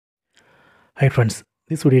Hi friends,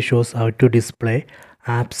 this video shows how to display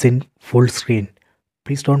apps in full screen.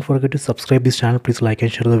 Please don't forget to subscribe this channel. Please like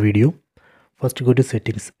and share the video. First go to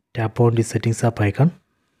settings. Tap on the settings app icon.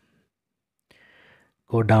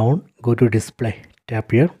 Go down, go to display.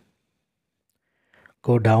 Tap here.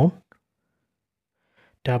 Go down.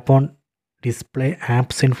 Tap on display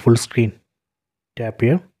apps in full screen. Tap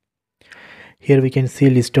here. Here we can see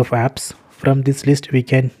list of apps. From this list we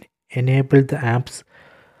can enable the apps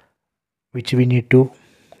which we need to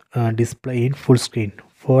display in full screen.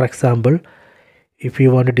 For example, if you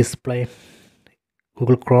want to display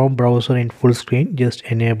Google Chrome browser in full screen, just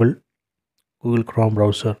enable Google Chrome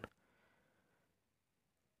browser.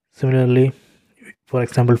 Similarly, for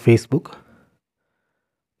example, Facebook,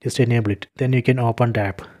 just enable it. Then you can open the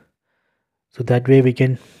app. So that way we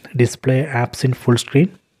can display apps in full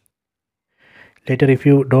screen. Later, if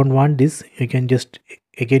you don't want this, you can just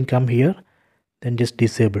again come here, then just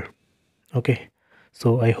disable. Okay.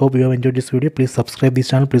 So I hope you have enjoyed this video. Please subscribe this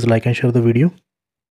channel. Please like and share the video.